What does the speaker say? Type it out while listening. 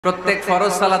প্রত্যেক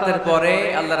ফরজ সালাতের পরে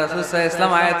আল্লাহ রাসূল সাল্লাল্লাহু আলাইহি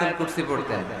ওয়াসাল্লাম আয়াতুল কুরসি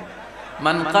পড়তেন।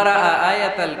 মান ক্বারা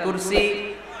আয়াতাল কুরসি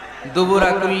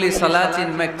দুবুরা কুল্লি সালাতিন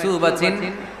মাকতুবাতিন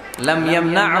লাম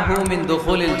ইয়ামনাহু মিন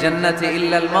দুখুলিল জান্নাতি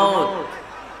ইল্লাল মাউত।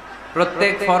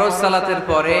 প্রত্যেক ফরজ সালাতের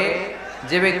পরে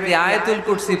যে ব্যক্তি আয়াতুল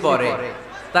কুরসি পড়ে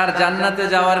তার জান্নাতে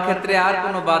যাওয়ার ক্ষেত্রে আর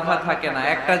কোনো বাধা থাকে না,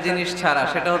 একটা জিনিস ছাড়া,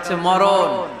 সেটা হচ্ছে মরণ।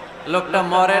 লোকটা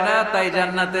মরে না তাই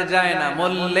জান্নাতে যায় না,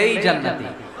 মরলেই জান্নাতি।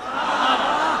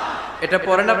 এটা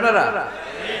পড়েন আপনারা?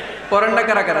 পড়েন না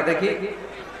কারা কারা দেখি?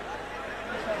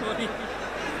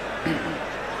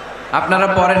 আপনারা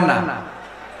পড়েন না,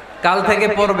 কাল থেকে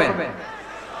পড়বেন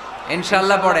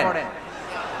ইনশাআল্লাহ। পড়েন।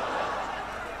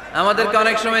 আমাদেরকে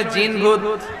অনেক সময় জিন ভূত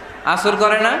আসর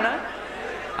করে না?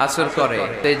 আসর করে।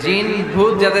 তো জিন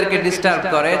ভূত যাদেরকে ডিস্টার্ব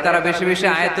করে তারা বেশি বেশি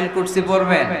আয়াতুল কুরসি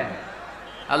পড়বেন।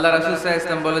 আল্লাহ রাসূল সাল্লাল্লাহু আলাইহি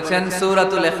ওয়াসাল্লাম বলেছেন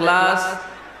সূরাতুল ইখলাস,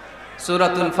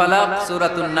 সূরাতুল ফালাক,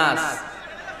 সূরাতুন নাস,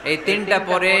 এই তিনটা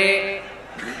পরে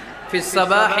ফিস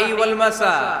সাবাহি ওয়াল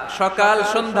মাসা, সকাল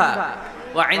সন্ধ্যা,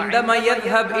 ওয়া ইনদামা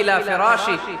ইয়াযহাব ইলা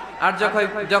ফিরাশিহি, আর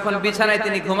যখন বিছানায়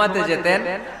তিনি ঘুমাতে যেতেন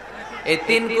এই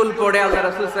তিন কুল পড়ে আল্লাহ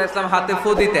রাসূল সাল্লাল্লাহু আলাইহি ওয়াসাল্লাম হাতে ফু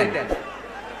দিতেন।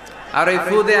 আর ওই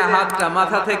ফু দেয়া হাতটা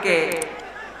মাথা থেকে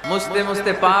মুছতে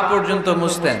মুছতে পা পর্যন্ত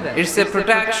মুছতেন। It's a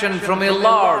protection from your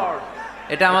Lord.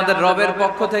 এটা আমাদের রবের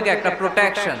পক্ষ থেকে একটা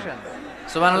প্রোটেকশন।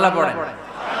 সুবহানাল্লাহ পড়েন।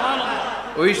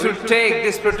 We should take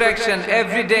this protection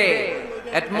every day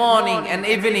at morning and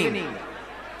evening.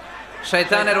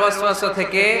 শয়তানের ওয়াসওয়াসা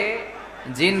থেকে,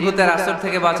 জিন ভূতের আসর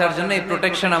থেকে বাঁচার জন্য এই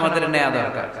প্রোটেকশন আমাদের নেওয়া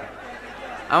দরকার।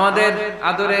 আমাদের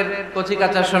আদরের কচি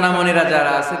কাঁচা সোনামণিরা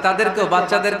যারা আছে তাদেরকেও,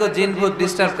 বাচ্চাদেরকেও জিন ভূত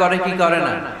ডিস্টার্ব করে কি করে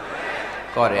না?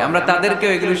 করে। আমরা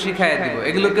তাদেরকেও এগুলো শিখাইয়া দিব।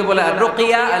 এগুলোকে বলে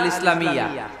রুকিয়া আল ইসলামিয়া,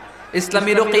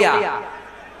 ইসলামী রুকিয়া।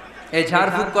 এই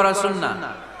ঝাড়ফুঁক করা সুন্নাহ।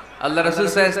 আল্লাহ রাসূল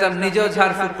সাল্লাল্লাহু আলাইহি ওয়াসাল্লাম নিজেও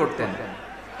ঝাড়ফুঁক করতেন।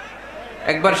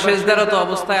 একবার সেজদারত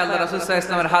অবস্থায় আল্লাহ রাসূল সাল্লাল্লাহু আলাইহি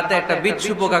ওয়াসাল্লামের হাতে একটা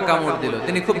বিচ্ছু পোকা কামড় দিল।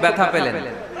 তিনি খুব ব্যথা পেলেন।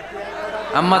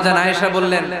 আম্মা জান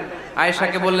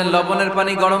আয়েশাকে বললেন লবণের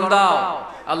পানি গরম দাও।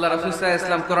 আল্লাহ রাসূল সাল্লাল্লাহু আলাইহি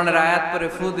ওয়াসাল্লাম কোরআনের আয়াত পড়ে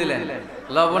ফু দিলেন।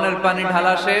 লবণের পানি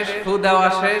ঢালা শেষ, ফু দেওয়া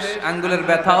শেষ, আঙ্গুলের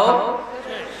ব্যথাও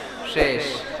শেষ।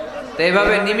 তো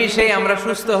এইভাবে নিমিষেই আমরা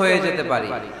সুস্থ হয়ে যেতে পারি।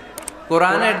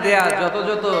 কোরআনের দেয়া যত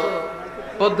যত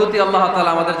পদ্ধতি আল্লাহ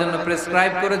তাআলা আমাদের জন্য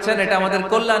প্রেসক্রাইব করেছেন এটা আমাদের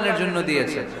কল্যাণের জন্য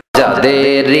দিয়েছেন।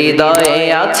 যাদের হৃদয়ে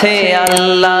আছে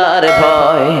আল্লাহর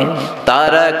ভয়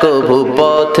তারা কভু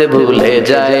পথ ভুলে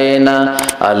যায় না।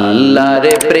 আল্লাহর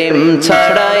প্রেম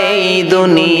ছাড়া এই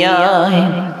দুনিয়ায়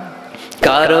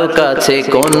কারো কাছে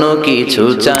কোনো কিছু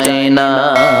চায় না।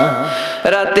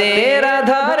 রাতের